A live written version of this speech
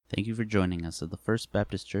Thank you for joining us at the First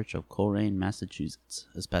Baptist Church of Coleraine, Massachusetts,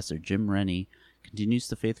 as Pastor Jim Rennie continues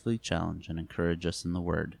to faithfully challenge and encourage us in the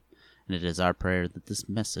Word. And it is our prayer that this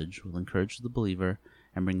message will encourage the believer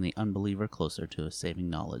and bring the unbeliever closer to a saving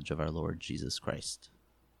knowledge of our Lord Jesus Christ.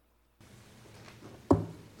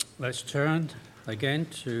 Let's turn again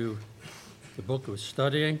to the book we're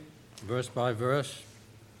studying, verse by verse,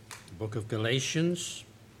 the book of Galatians.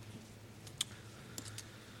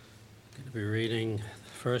 I'm going to be reading the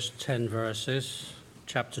first 10 verses,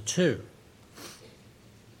 chapter 2.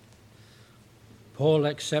 Paul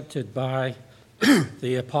accepted by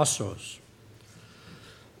the apostles.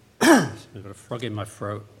 I've got a frog in my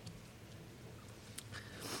throat.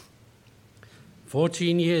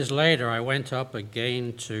 14 years later, I went up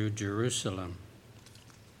again to Jerusalem,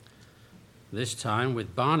 this time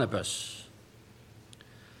with Barnabas.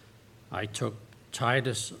 I took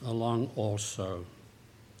Titus along also.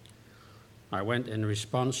 I went in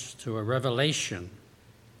response to a revelation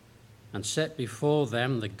and set before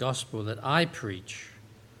them the gospel that I preach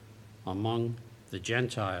among the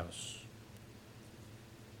Gentiles.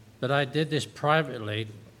 But I did this privately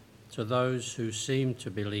to those who seemed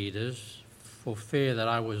to be leaders, for fear that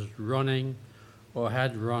I was running or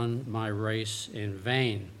had run my race in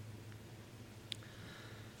vain.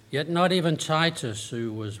 Yet not even Titus,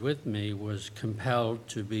 who was with me, was compelled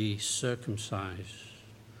to be circumcised,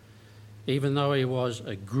 even though he was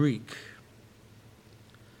a Greek.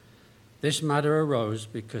 This matter arose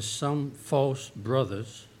because some false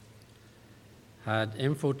brothers had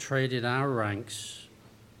infiltrated our ranks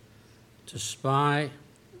to spy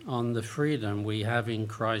on the freedom we have in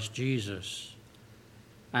Christ Jesus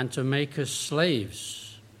and to make us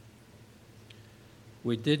slaves.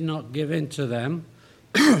 We did not give in to them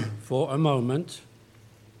for a moment,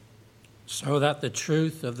 so that the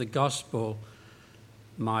truth of the gospel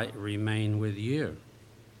might remain with you.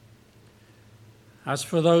 As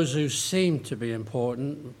for those who seem to be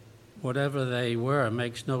important, whatever they were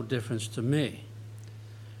makes no difference to me.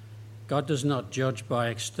 God does not judge by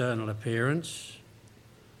external appearance.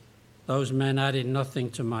 Those men added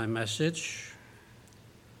nothing to my message.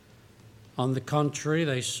 On the contrary,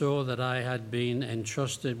 they saw that I had been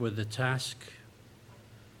entrusted with the task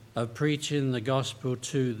of preaching the gospel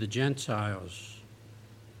to the Gentiles,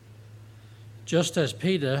 just as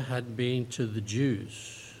Peter had been to the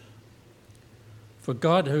Jews. For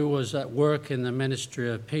God, who was at work in the ministry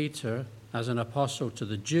of Peter as an apostle to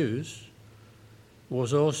the Jews,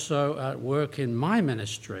 was also at work in my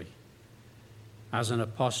ministry as an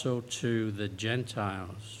apostle to the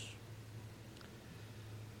Gentiles.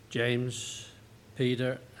 James,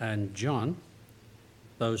 Peter, and John,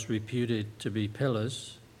 those reputed to be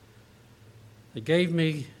pillars, they gave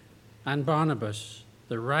me and Barnabas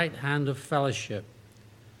the right hand of fellowship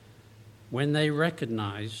when they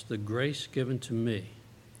recognized the grace given to me.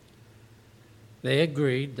 They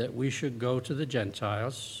agreed that we should go to the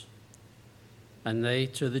Gentiles and they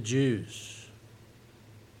to the Jews.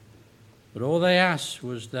 But all they asked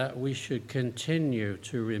was that we should continue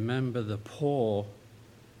to remember the poor,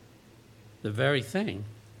 the very thing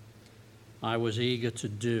I was eager to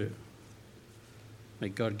do. May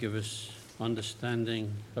God give us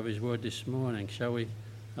understanding of his word this morning. Shall we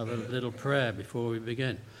have a little prayer before we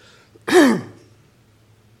begin?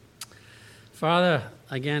 Father,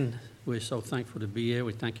 again, we're so thankful to be here.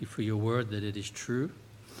 We thank you for your word, that it is true.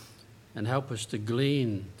 And help us to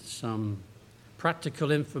glean some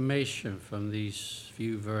practical information from these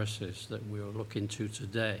few verses that we'll look into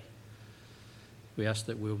today. We ask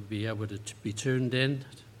that we'll be able to be tuned in,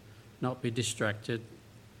 not be distracted,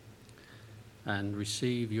 and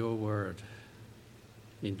receive your word.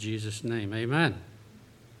 In Jesus' name, amen.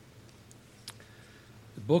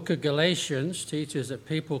 The book of Galatians teaches that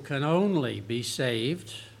people can only be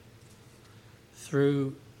saved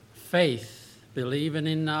through faith, believing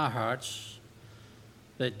in our hearts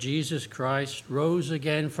that Jesus Christ rose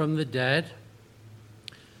again from the dead,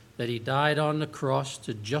 that he died on the cross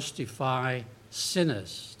to justify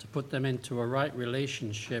sinners, to put them into a right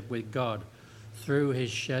relationship with God through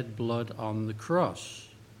his shed blood on the cross.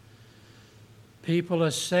 People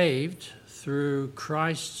are saved through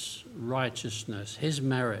Christ's righteousness, his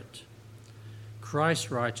merit. Christ's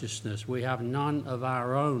righteousness. We have none of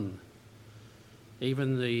our own.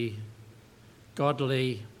 Even the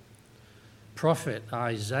godly prophet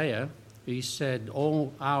Isaiah, he said,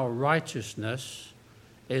 all our righteousness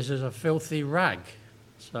is as a filthy rag.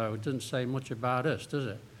 So it doesn't say much about us, does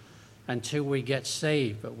it? Until we get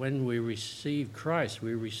saved. But when we receive Christ,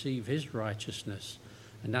 we receive his righteousness.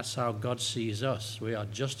 And that's how God sees us. We are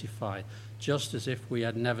justified, just as if we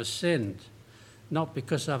had never sinned. Not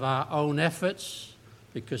because of our own efforts,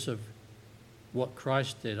 because of what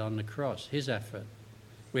Christ did on the cross, his effort.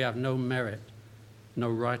 We have no merit, no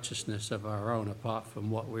righteousness of our own apart from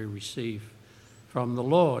what we receive from the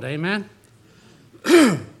Lord. Amen?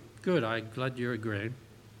 Good, I'm glad you're agreeing.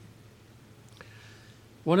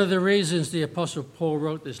 One of the reasons the Apostle Paul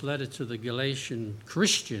wrote this letter to the Galatian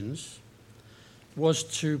Christians was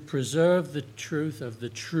to preserve the truth of the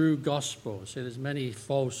true gospel. See, there's many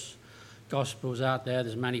false gospels out there.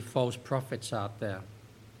 There's many false prophets out there.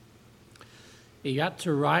 He had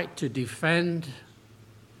to write to defend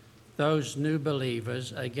those new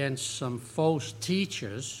believers against some false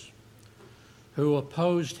teachers who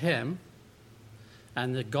opposed him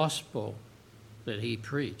and the gospel that he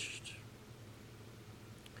preached.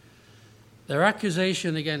 Their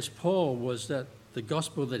accusation against Paul was that the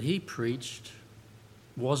gospel that he preached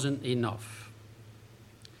wasn't enough,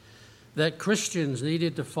 that Christians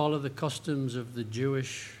needed to follow the customs of the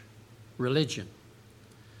Jewish religion.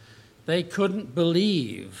 They couldn't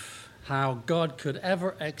believe how God could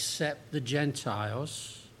ever accept the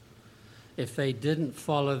Gentiles if they didn't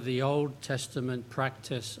follow the Old Testament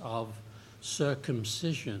practice of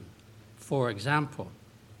circumcision, for example.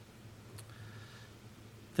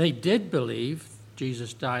 They did believe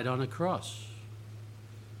Jesus died on a cross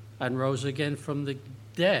and rose again from the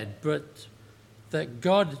dead, but that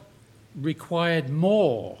God required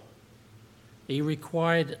more. He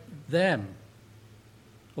required them,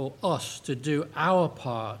 or us, to do our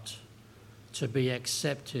part to be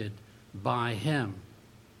accepted by him.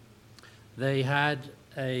 They had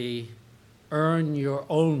a earn your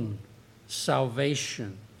own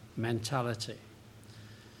salvation mentality,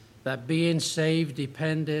 that being saved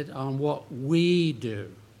depended on what we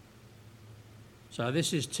do. So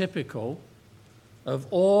this is typical of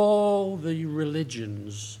all the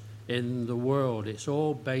religions in the world. It's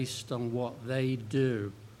all based on what they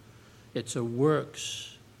do. It's a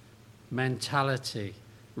works mentality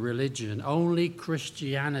religion. Only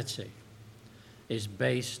Christianity is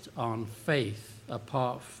based on faith,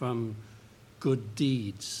 apart from good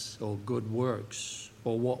deeds or good works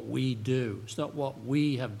or what we do. It's not what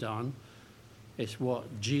we have done. It's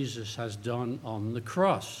what Jesus has done on the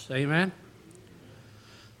cross. Amen?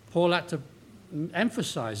 Paul had to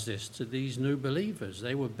emphasize this to these new believers.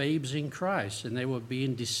 They were babes in Christ, and they were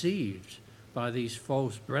being deceived by these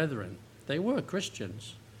false brethren. They were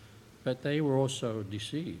Christians, but they were also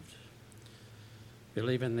deceived,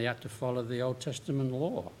 believing they had to follow the Old Testament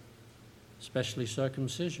law, especially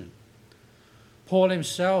circumcision. Paul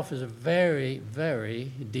himself is a very,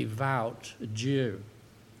 very devout Jew.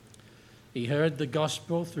 He heard the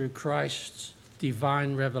gospel through Christ's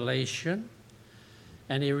divine revelation,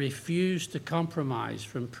 and he refused to compromise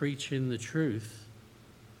from preaching the truth,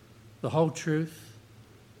 the whole truth,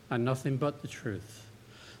 and nothing but the truth.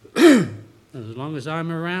 As long as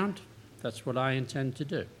I'm around, that's what I intend to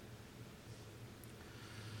do.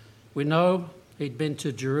 We know he'd been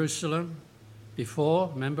to Jerusalem before.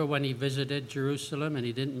 Remember when he visited Jerusalem and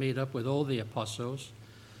he didn't meet up with all the apostles?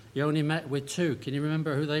 He only met with two. Can you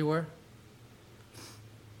remember who they were?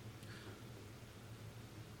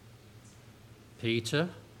 Peter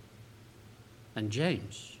and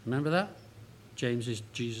James. Remember that? James is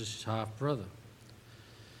Jesus' half-brother.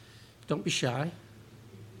 Don't be shy.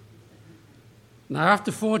 Now,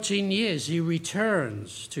 after 14 years, he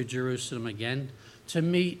returns to Jerusalem again to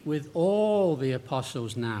meet with all the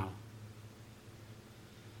apostles now.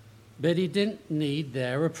 But he didn't need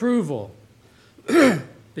their approval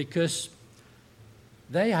because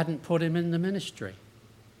they hadn't put him in the ministry.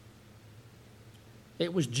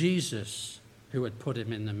 It was Jesus who had put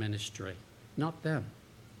him in the ministry, not them.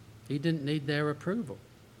 He didn't need their approval.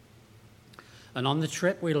 And on the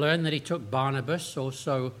trip, we learned that he took Barnabas,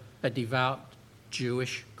 also a devout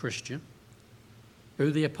Jewish Christian,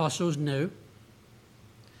 who the apostles knew,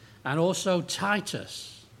 and also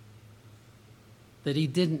Titus, that they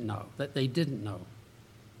didn't know.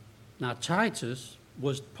 Now, Titus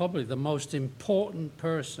was probably the most important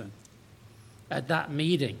person at that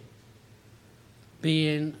meeting,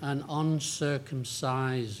 being an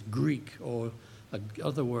uncircumcised Greek, or in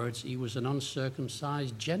other words, he was an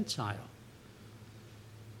uncircumcised Gentile.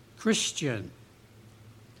 Christian.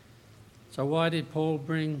 So why did Paul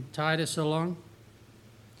bring Titus along?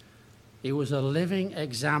 He was a living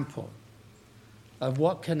example of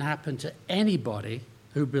what can happen to anybody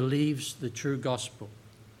who believes the true gospel,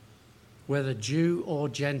 whether Jew or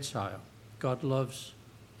Gentile. God loves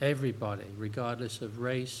everybody, regardless of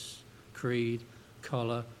race, creed,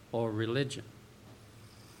 color, or religion.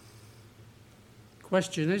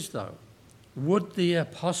 Question is, though, would the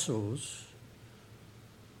apostles,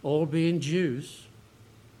 all being Jews,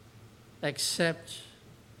 accept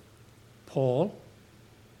Paul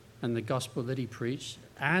and the gospel that he preached,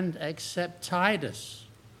 and accept Titus,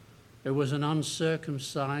 who was an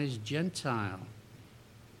uncircumcised Gentile?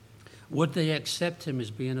 Would they accept him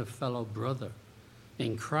as being a fellow brother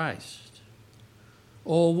in Christ?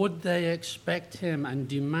 Or would they expect him and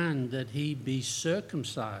demand that he be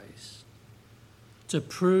circumcised to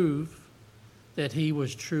prove that he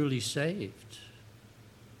was truly saved?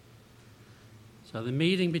 So the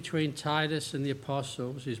meeting between Titus and the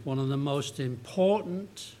apostles is one of the most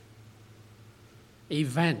important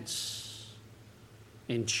events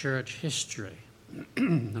in church history.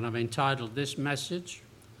 And I've entitled this message,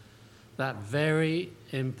 That Very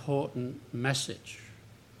Important Message.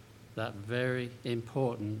 That very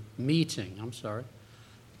important meeting.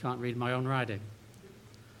 Can't read my own writing.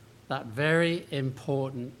 That very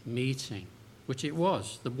important meeting, which it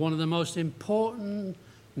was, one of the most important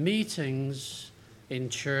meetings in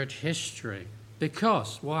church history.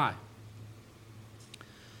 Because, why?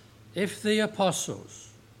 If the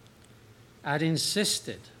apostles had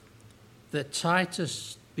insisted that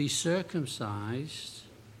Titus be circumcised,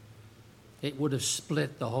 it would have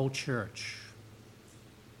split the whole church.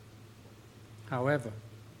 However,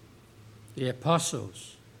 the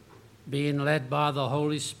apostles, being led by the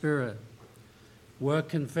Holy Spirit, were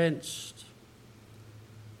convinced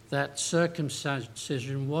that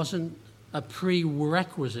circumcision wasn't a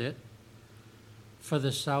prerequisite for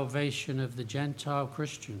the salvation of the Gentile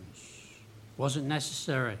Christians. Wasn't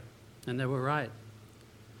necessary, and they were right.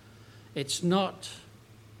 It's not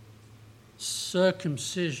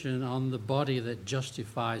circumcision on the body that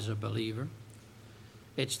justifies a believer.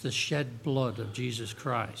 It's the shed blood of Jesus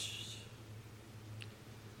Christ.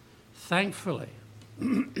 Thankfully,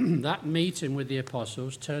 that meeting with the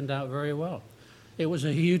apostles turned out very well. It was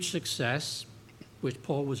a huge success, which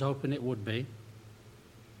Paul was hoping it would be.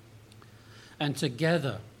 And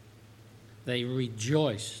together, they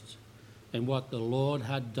rejoiced in what the Lord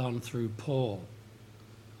had done through Paul,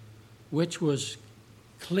 which was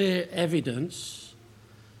clear evidence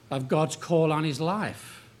of God's call on his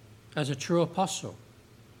life as a true apostle,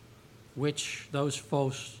 which those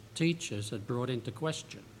false teachers had brought into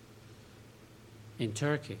question in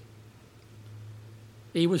Turkey.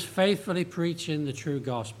 He was faithfully preaching the true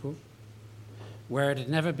gospel where it had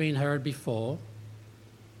never been heard before,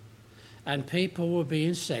 and people were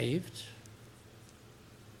being saved,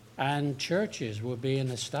 and churches were being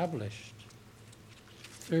established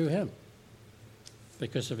through him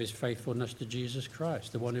because of his faithfulness to Jesus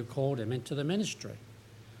Christ, the one who called him into the ministry.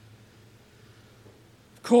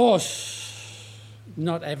 Of course,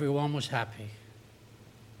 not everyone was happy,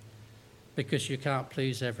 because you can't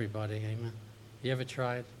please everybody, amen? You ever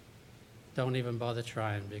tried? Don't even bother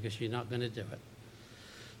trying, because you're not going to do it.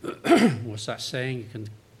 What's that saying? You can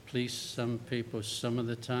please some people some of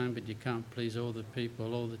the time, but you can't please all the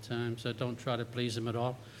people all the time, so don't try to please them at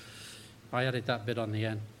all. I added that bit on the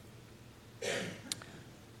end.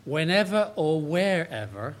 Whenever or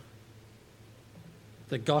wherever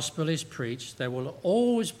the gospel is preached, there will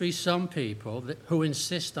always be some people who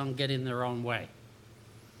insist on getting their own way.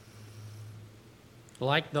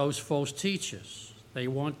 Like those false teachers, they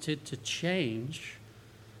wanted to change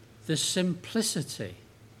the simplicity.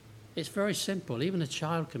 It's very simple. Even a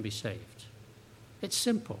child can be saved. It's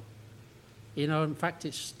simple. In fact,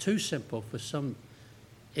 it's too simple for some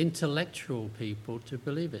intellectual people to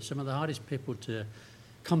believe it. Some of the hardest people to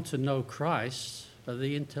come to know Christ are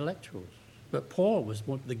the intellectuals. But Paul was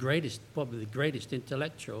probably the greatest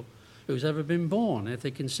intellectual who's ever been born. And if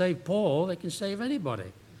they can save Paul, they can save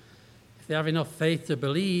anybody. If they have enough faith to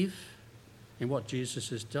believe in what Jesus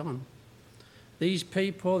has done. These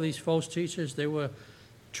people, these false teachers, they were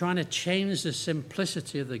trying to change the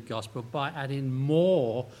simplicity of the gospel by adding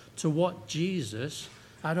more to what Jesus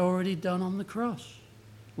had already done on the cross.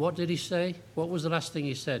 What did he say? What was the last thing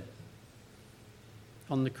he said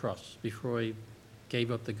on the cross before he gave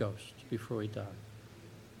up the ghost, before he died?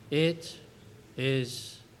 It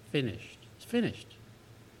is finished. It's finished.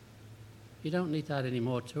 You don't need to add any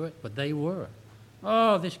more to it, but they were.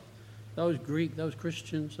 Those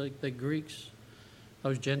Christians, the Greeks,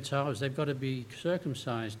 those Gentiles, they've got to be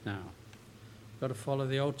circumcised now. Got to follow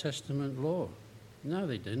the Old Testament law. No,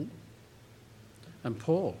 they didn't. And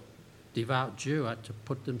Paul, devout Jew, had to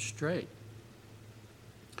put them straight.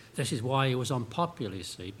 This is why he was unpopular, you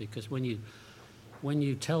see, because when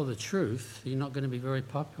you tell the truth, you're not going to be very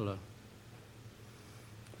popular.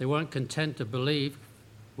 They weren't content to believe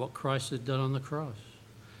what Christ had done on the cross.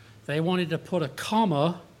 They wanted to put a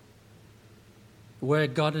comma where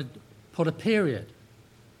God had put a period.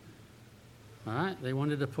 All right? They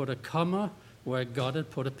wanted to put a comma where God had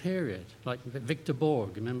put a period. Like Victor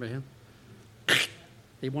Borg, remember him?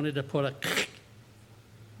 They wanted to put a...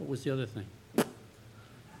 What was the other thing?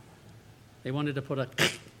 They wanted to put a...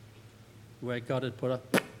 where God had put a...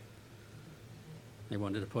 They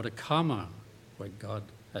wanted to put a comma where God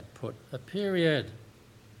had put a period.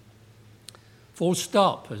 Full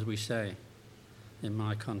stop, as we say in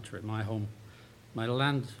my country, my home, my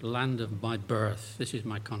land of my birth. This is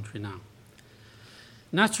my country now.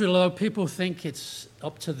 Naturally, though, people think it's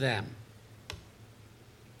up to them.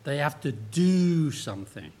 They have to do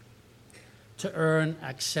something to earn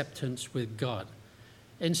acceptance with God,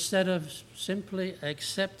 instead of simply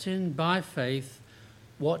accepting by faith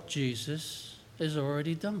what Jesus has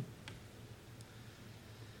already done.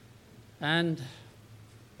 And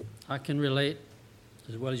I can relate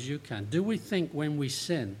as well as you can. Do we think when we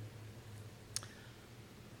sin,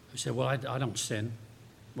 we say, well, I don't sin.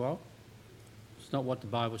 Well, it's not what the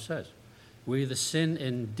Bible says. We either sin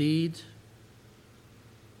in deed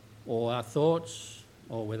or our thoughts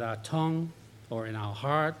or with our tongue or in our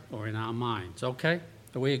heart or in our minds. Okay?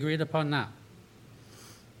 Are we agreed upon that?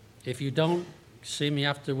 If you don't, see me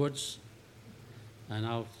afterwards, and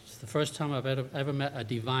it's the first time I've ever met a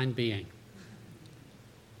divine being.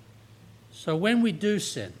 So when we do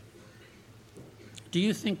sin, do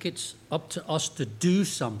you think it's up to us to do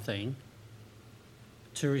something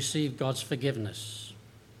to receive God's forgiveness?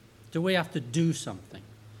 Do we have to do something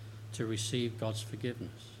to receive God's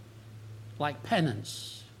forgiveness? Like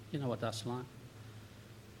penance. You know what that's like?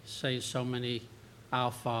 Say so many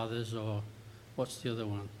Our Fathers, or what's the other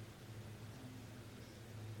one?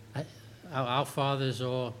 Our Fathers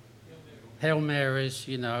or Hail Marys,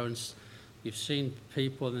 you know, and you've seen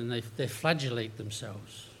people and they flagellate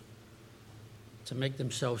themselves to make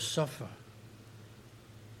themselves suffer.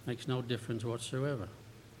 Makes no difference whatsoever.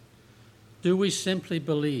 Do we simply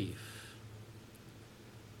believe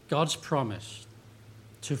God's promise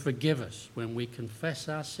to forgive us when we confess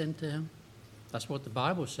our sin to Him? That's what the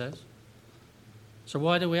Bible says. So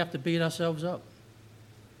why do we have to beat ourselves up?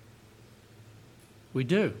 We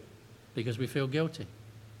do, because we feel guilty,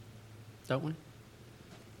 don't we?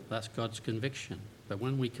 That's God's conviction. But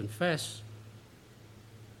when we confess,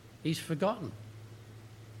 He's forgotten.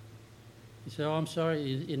 You say, oh, I'm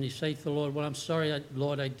sorry. And you say to the Lord, well, I'm sorry,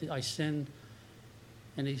 Lord, I sinned.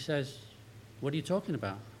 And He says, what are you talking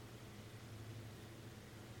about?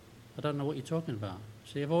 I don't know what you're talking about.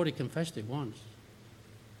 See, I've already confessed it once.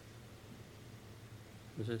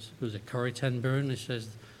 Was it Corrie ten Boom? It says,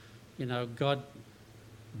 you know, God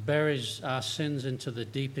buries our sins into the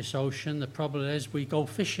deepest ocean. The problem is we go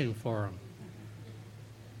fishing for them.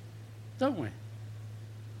 Don't we?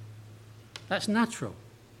 That's natural.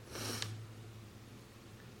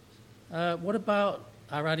 What about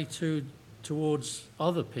our attitude towards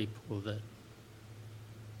other people that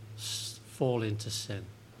fall into sin?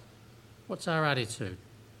 What's our attitude?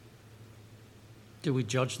 Do we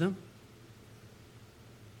judge them?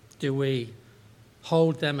 Do we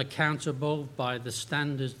hold them accountable by the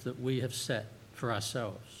standards that we have set for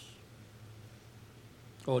ourselves?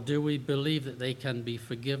 Or do we believe that they can be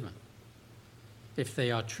forgiven if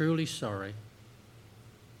they are truly sorry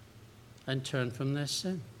and turn from their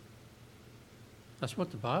sin? That's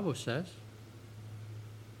what the Bible says.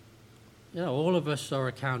 You know, all of us are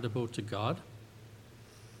accountable to God,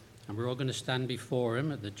 and we're all going to stand before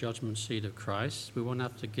Him at the judgment seat of Christ. We won't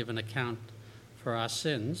have to give an account for our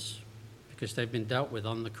sins because they've been dealt with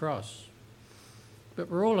on the cross. But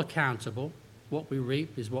we're all accountable. What we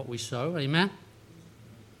reap is what we sow. Amen?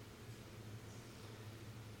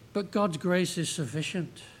 But God's grace is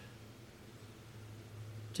sufficient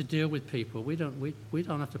to deal with people. We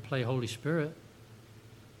don't have to play Holy Spirit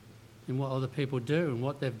in what other people do and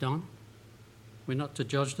what they've done. We're not to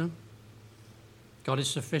judge them. God is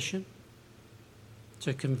sufficient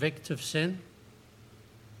to convict of sin,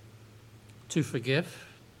 to forgive,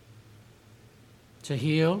 to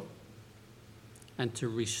heal, and to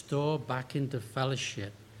restore back into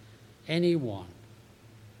fellowship anyone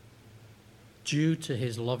due to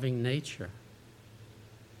His loving nature.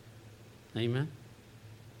 Amen?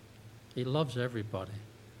 He loves everybody.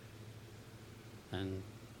 And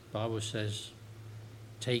the Bible says,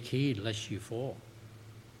 take heed lest you fall.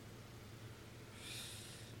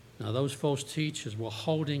 Now, those false teachers were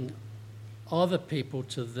holding other people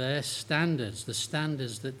to their standards, the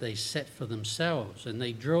standards that they set for themselves. And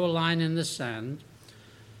they drew a line in the sand,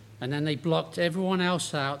 and then they blocked everyone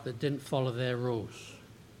else out that didn't follow their rules.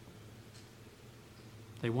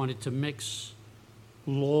 They wanted to mix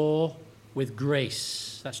law with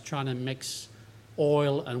grace. That's trying to mix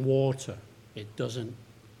oil and water. It doesn't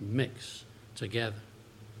mix together.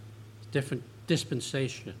 Different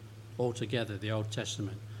dispensation altogether, the Old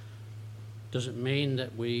Testament. Doesn't mean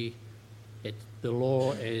that the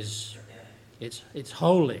law is, it's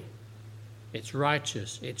holy, it's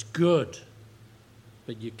righteous, it's good,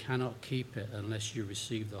 but you cannot keep it unless you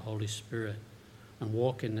receive the Holy Spirit and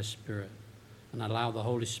walk in the Spirit and allow the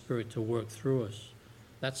Holy Spirit to work through us.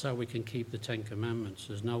 That's how we can keep the Ten Commandments.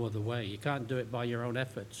 There's no other way. You can't do it by your own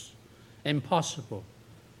efforts. Impossible.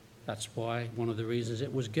 That's why one of the reasons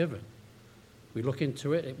it was given. We look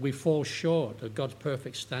into it, we fall short of God's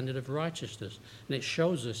perfect standard of righteousness. And it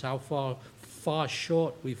shows us how far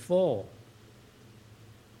short we fall.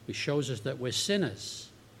 It shows us that we're sinners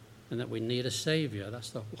and that we need a Savior.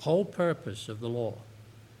 That's the whole purpose of the law,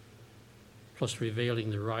 plus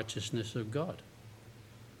revealing the righteousness of God.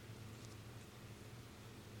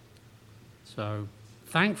 So,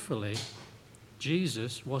 thankfully,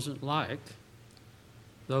 Jesus wasn't like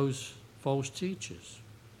those false teachers.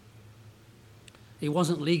 He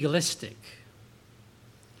wasn't legalistic.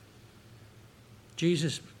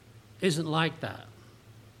 Jesus isn't like that.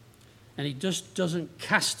 And he just doesn't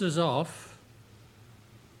cast us off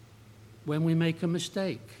when we make a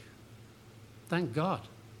mistake. Thank God.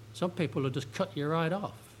 Some people will just cut you right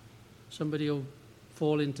off. Somebody will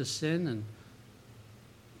fall into sin and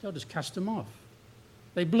they'll just cast them off.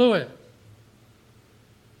 They blew it.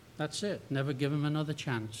 That's it. Never give him another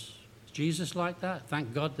chance. Is Jesus like that?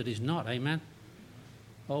 Thank God that he's not. Amen?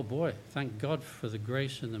 Oh boy, thank God for the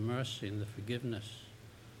grace and the mercy and the forgiveness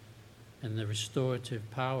and the restorative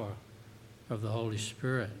power of the Holy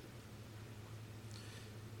Spirit.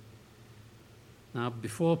 Now,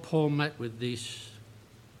 before Paul met with these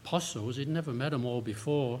apostles, he'd never met them all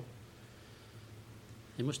before.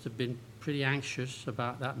 He must have been pretty anxious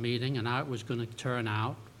about that meeting and how it was going to turn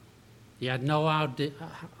out. He had no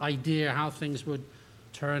idea how things would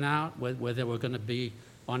turn out, whether they were going to be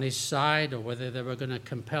on his side or whether they were going to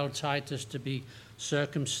compel Titus to be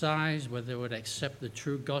circumcised, whether they would accept the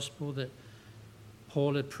true gospel that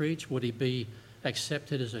Paul had preached. Would he be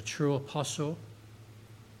accepted as a true apostle,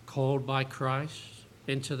 called by Christ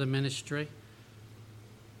into the ministry?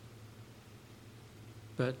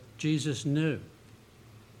 But Jesus knew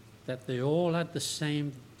that they all had the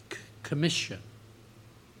same commission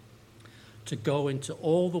to go into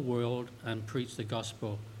all the world and preach the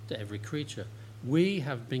gospel to every creature. We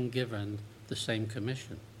have been given the same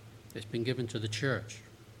commission. It's been given to the church.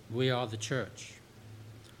 We are the church.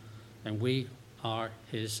 And we are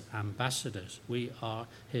his ambassadors. We are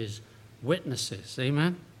his witnesses.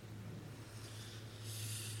 Amen?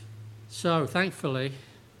 So, thankfully,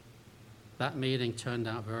 that meeting turned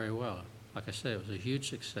out very well. Like I said, it was a huge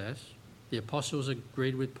success. The apostles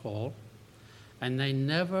agreed with Paul, and they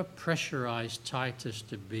never pressurized Titus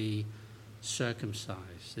to be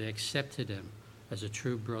circumcised. They accepted him as a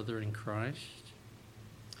true brother in Christ.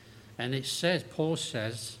 And it says, Paul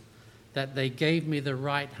says, that they gave me the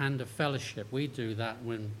right hand of fellowship. We do that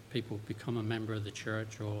when people become a member of the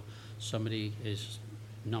church or somebody is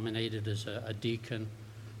nominated as a deacon,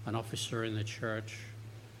 an officer in the church,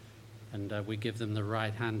 and we give them the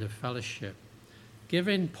right hand of fellowship.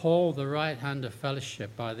 Giving Paul the right hand of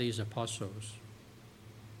fellowship by these apostles,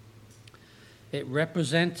 it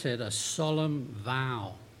represented a solemn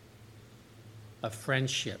vow of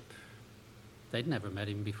friendship. They'd never met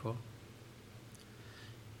him before.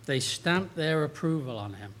 They stamped their approval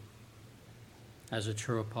on him as a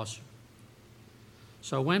true apostle.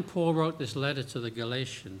 So when Paul wrote this letter to the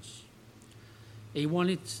Galatians, he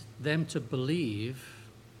wanted them to believe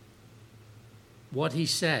what he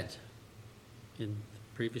said in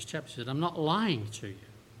the previous chapter. He said, I'm not lying to you.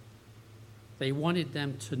 They wanted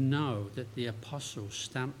them to know that the apostles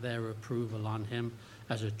stamped their approval on him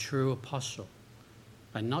as a true apostle,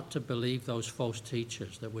 and not to believe those false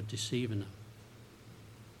teachers that were deceiving them.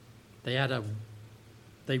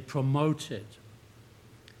 They promoted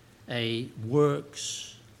a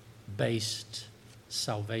works-based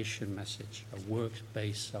salvation message, a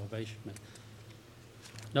works-based salvation message.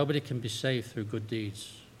 Nobody can be saved through good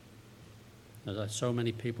deeds. There's so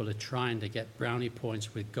many people are trying to get brownie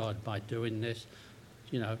points with God by doing this.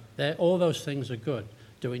 All those things are good.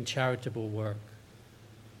 Doing charitable work,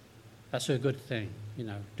 that's a good thing.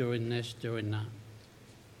 Doing this, doing that.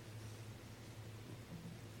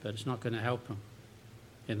 But it's not going to help them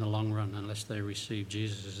in the long run unless they receive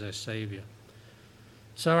Jesus as their Savior.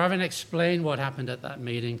 So having explained what happened at that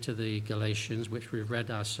meeting to the Galatians, which we've read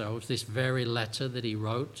ourselves, this very letter that he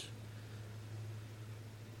wrote,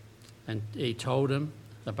 and he told them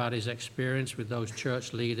about his experience with those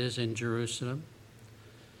church leaders in Jerusalem,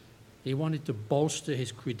 he wanted to bolster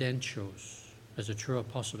his credentials as a true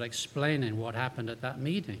apostle, explaining what happened at that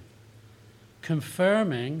meeting,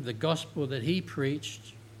 confirming the gospel that he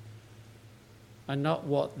preached and not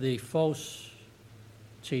what the false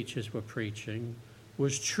teachers were preaching,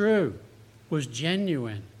 was true, was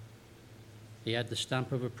genuine. He had the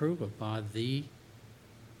stamp of approval by the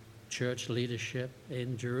church leadership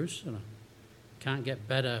in Jerusalem. Can't get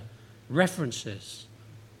better references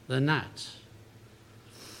than that.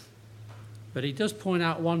 But he does point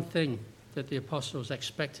out one thing that the apostles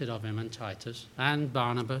expected of him and Titus and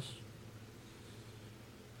Barnabas,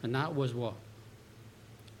 and that was what?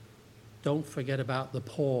 Don't forget about the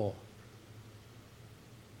poor.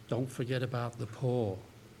 Don't forget about the poor.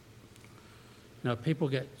 You know, people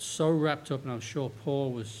get so wrapped up, and I'm sure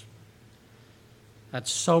Paul had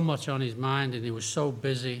so much on his mind, and he was so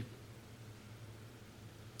busy.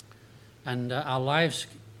 And our lives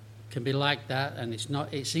can be like that, and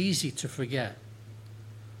it's easy to forget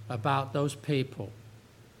about those people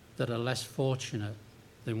that are less fortunate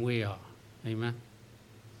than we are. Amen.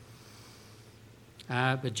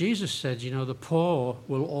 But Jesus said, you know, the poor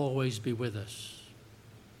will always be with us.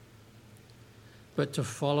 But to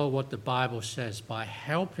follow what the Bible says by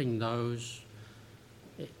helping those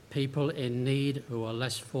people in need who are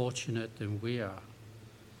less fortunate than we are.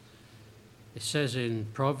 It says in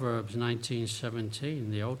Proverbs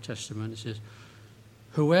 19:17, the Old Testament, it says,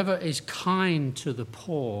 whoever is kind to the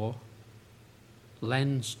poor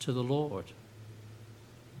lends to the Lord.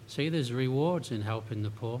 See, there's rewards in helping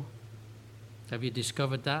the poor. Have you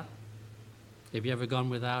discovered that? Have you ever gone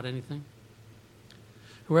without anything?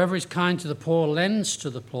 Whoever is kind to the poor lends to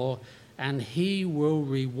the poor, and he will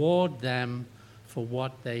reward them for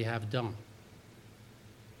what they have done.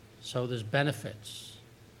 So there's benefits,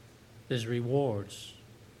 there's rewards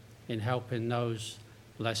in helping those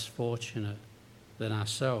less fortunate than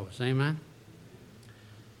ourselves. Amen?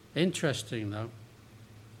 Interesting, though,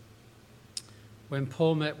 when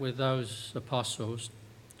Paul met with those apostles,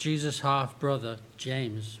 Jesus' half-brother,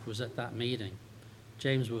 James, was at that meeting.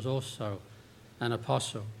 James was also an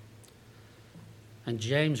apostle. And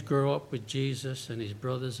James grew up with Jesus and his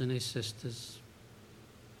brothers and his sisters.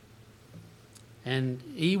 And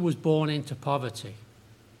he was born into poverty.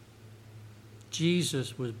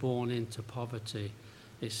 Jesus was born into poverty.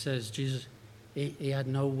 It says Jesus, he had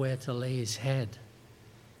nowhere to lay his head,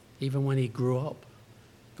 even when he grew up,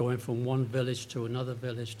 going from one village to another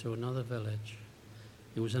village to another village.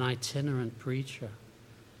 He was an itinerant preacher,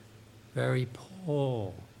 very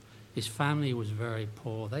poor. His family was very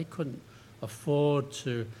poor. They couldn't afford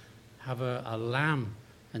to have a lamb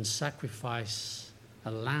and sacrifice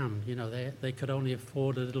a lamb. You know, they could only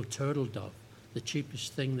afford a little turtle dove, the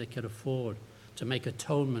cheapest thing they could afford to make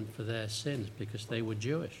atonement for their sins because they were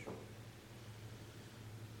Jewish.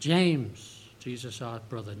 James, Jesus'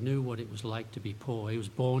 half-brother, knew what it was like to be poor. He was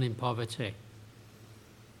born in poverty.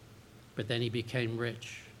 But then he became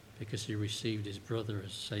rich because he received his brother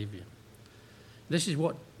as Savior. This is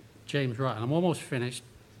what James writes. I'm almost finished.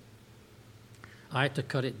 I had to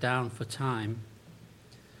cut it down for time.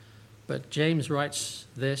 But James writes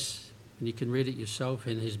this, and you can read it yourself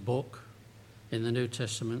in his book, in the New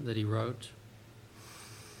Testament that he wrote.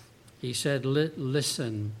 He said,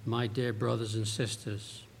 listen, my dear brothers and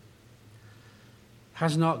sisters.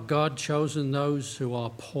 Has not God chosen those who are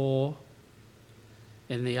poor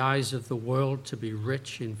in the eyes of the world to be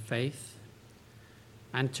rich in faith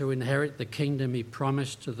and to inherit the kingdom he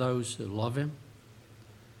promised to those who love him?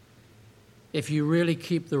 If you really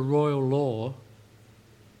keep the royal law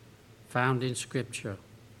found in Scripture,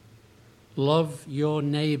 love your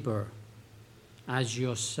neighbor as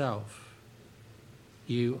yourself,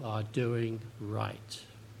 you are doing right.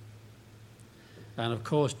 And of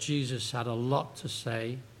course, Jesus had a lot to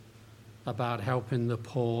say about helping the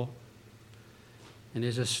poor. And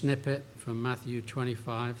here's a snippet from Matthew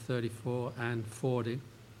 25, 34 and 40.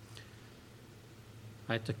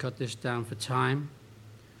 I had to cut this down for time.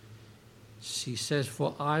 He says,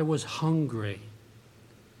 for I was hungry,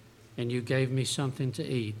 and you gave me something to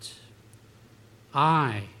eat.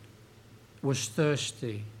 I was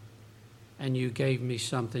thirsty, and you gave me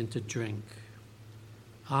something to drink.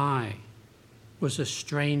 I was a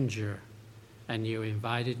stranger, and you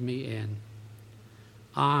invited me in.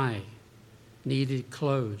 I needed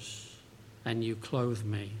clothes, and you clothed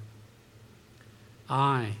me.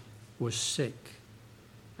 I was sick,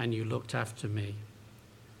 and you looked after me.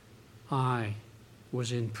 I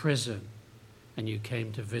was in prison, and you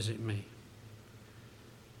came to visit me.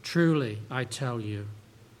 Truly, I tell you,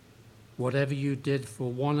 whatever you did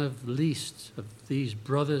for one of the least of these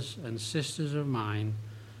brothers and sisters of mine,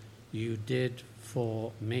 you did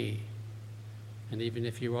for me. And even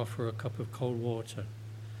if you offer a cup of cold water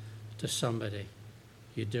to somebody,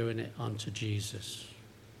 you're doing it unto Jesus.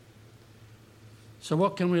 So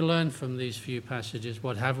what can we learn from these few passages?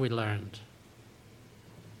 What have we learned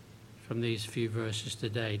from these few verses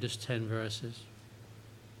today? Just 10 verses.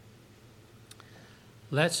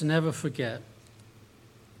 Let's never forget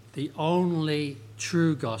the only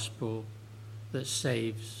true gospel that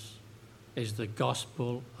saves is the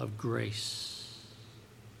gospel of grace.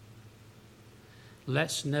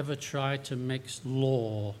 Let's never try to mix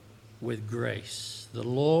law with grace. The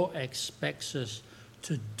law expects us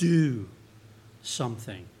to do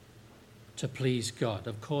something to please God.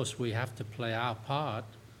 Of course, we have to play our part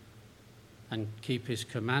and keep his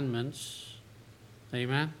commandments.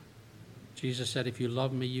 Amen? Jesus said, if you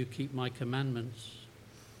love me, you keep my commandments.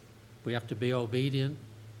 We have to be obedient.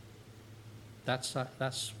 That's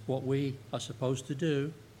what we are supposed to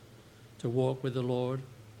do, to walk with the Lord,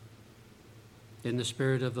 in the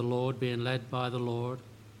Spirit of the Lord, being led by the Lord.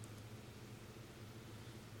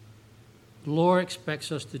 The law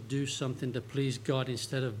expects us to do something to please God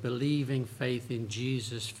instead of believing faith in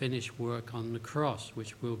Jesus' finished work on the cross,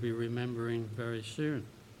 which we'll be remembering very soon.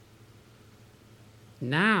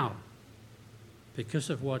 Now, because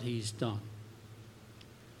of what he's done,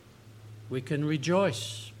 we can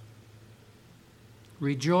rejoice.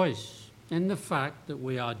 Rejoice in the fact that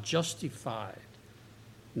we are justified,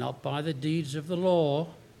 not by the deeds of the law,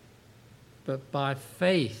 but by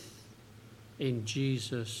faith in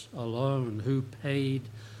Jesus alone, who paid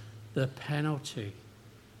the penalty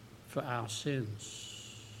for our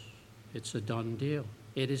sins. It's a done deal.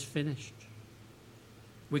 It is finished.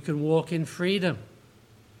 We can walk in freedom.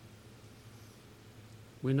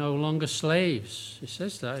 We're no longer slaves. It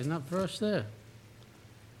says that in that verse there.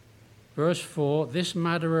 Verse 4, this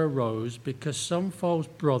matter arose because some false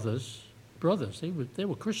brothers, they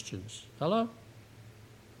were Christians, hello?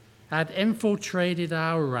 Had infiltrated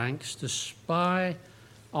our ranks to spy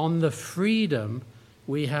on the freedom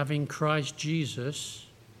we have in Christ Jesus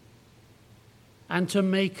and to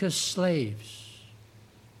make us slaves.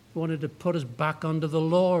 Wanted to put us back under the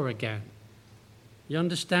law again. You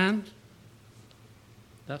understand?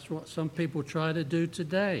 That's what some people try to do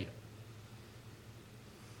today.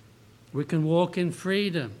 We can walk in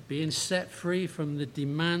freedom, being set free from the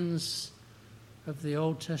demands of the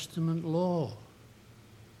Old Testament law,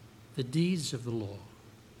 the deeds of the law.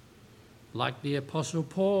 Like the Apostle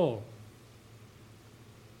Paul,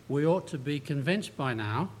 we ought to be convinced by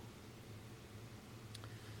now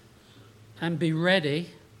and be ready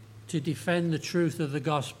to defend the truth of the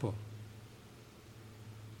gospel.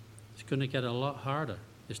 It's going to get a lot harder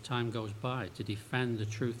as time goes by to defend the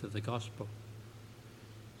truth of the gospel,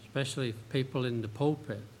 especially people in the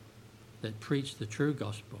pulpit that preach the true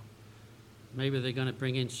gospel. Maybe they're going to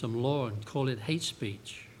bring in some law and call it hate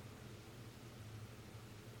speech.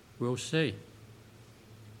 We'll see.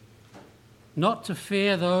 Not to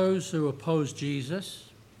fear those who oppose Jesus,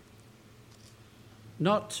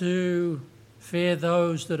 not to fear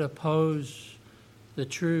those that oppose the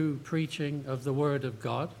true preaching of the Word of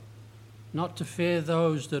God, not to fear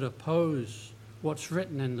those that oppose what's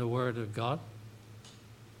written in the Word of God,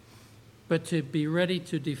 but to be ready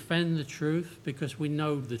to defend the truth because we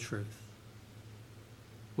know the truth.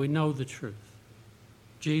 We know the truth.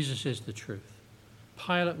 Jesus is the truth.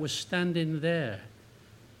 Pilate was standing there,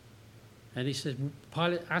 and he said,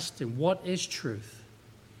 Pilate asked him, what is truth?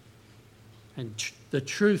 And the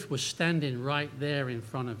truth was standing right there in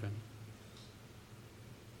front of him.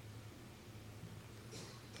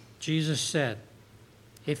 Jesus said,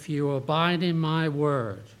 if you abide in my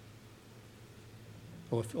word,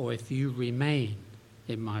 or if you remain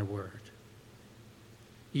in my word,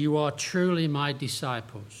 you are truly my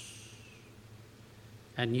disciples,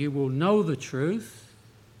 and you will know the truth,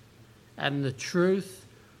 and the truth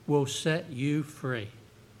will set you free.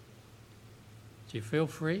 Do you feel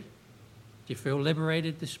free? Do you feel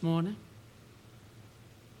liberated this morning?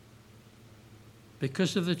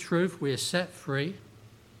 Because of the truth, we are set free.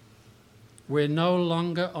 We're no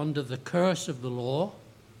longer under the curse of the law.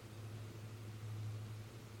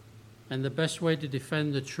 And the best way to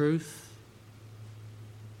defend the truth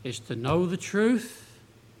is to know the truth,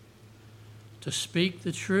 to speak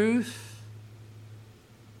the truth,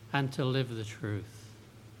 and to live the truth.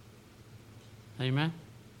 Amen?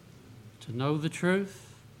 To know the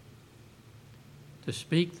truth, to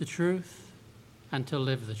speak the truth, and to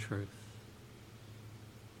live the truth.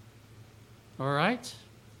 All right?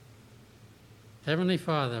 Heavenly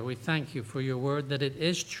Father, we thank you for your word that it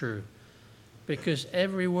is true, because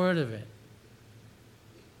every word of it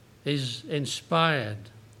is inspired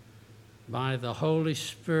by the Holy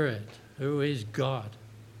Spirit, who is God.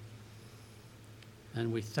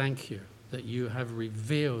 And we thank you that you have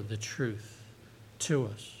revealed the truth to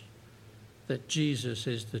us that Jesus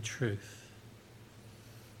is the truth.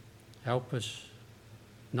 Help us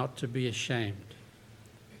not to be ashamed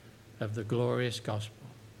of the glorious gospel,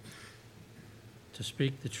 to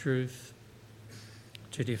speak the truth,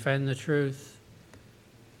 to defend the truth,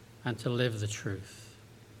 and to live the truth.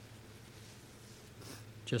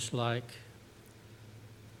 Just like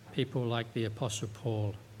people like the Apostle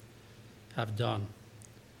Paul have done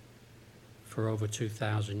for over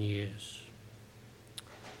 2,000 years.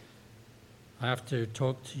 I have to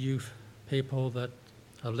talk to you people that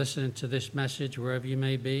are listening to this message wherever you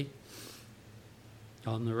may be,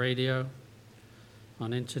 on the radio,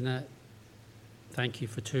 on internet. Thank you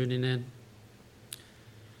for tuning in.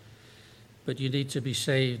 But you need to be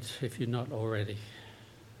saved if you're not already.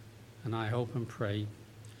 And I hope and pray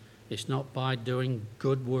it's not by doing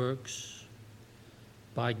good works,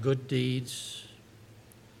 by good deeds,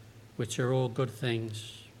 which are all good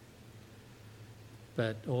things,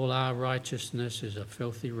 but all our righteousness is a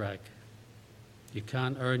filthy rag. You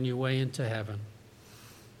can't earn your way into heaven.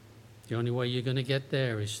 The only way you're going to get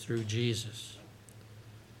there is through Jesus,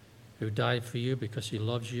 who died for you because he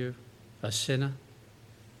loves you, a sinner.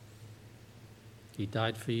 He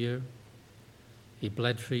died for you. He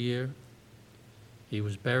bled for you. He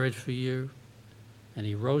was buried for you. And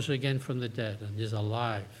he rose again from the dead and is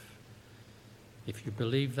alive. If you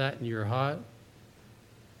believe that in your heart,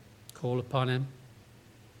 call upon him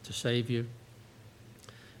to save you.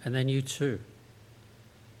 And then you too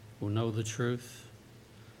will know the truth,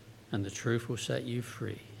 and the truth will set you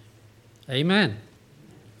free. Amen.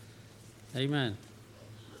 Amen.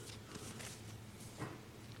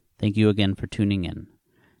 Thank you again for tuning in.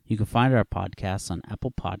 You can find our podcasts on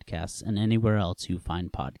Apple Podcasts and anywhere else you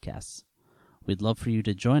find podcasts. We'd love for you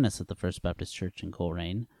to join us at the First Baptist Church in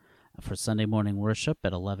Coleraine for Sunday morning worship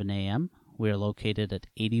at 11 a.m. We are located at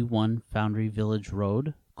 81 Foundry Village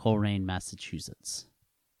Road, Coleraine, Massachusetts.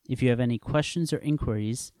 If you have any questions or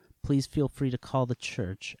inquiries, please feel free to call the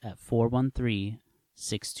church at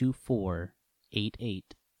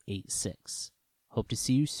 413-624-8886. Hope to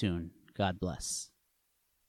see you soon. God bless.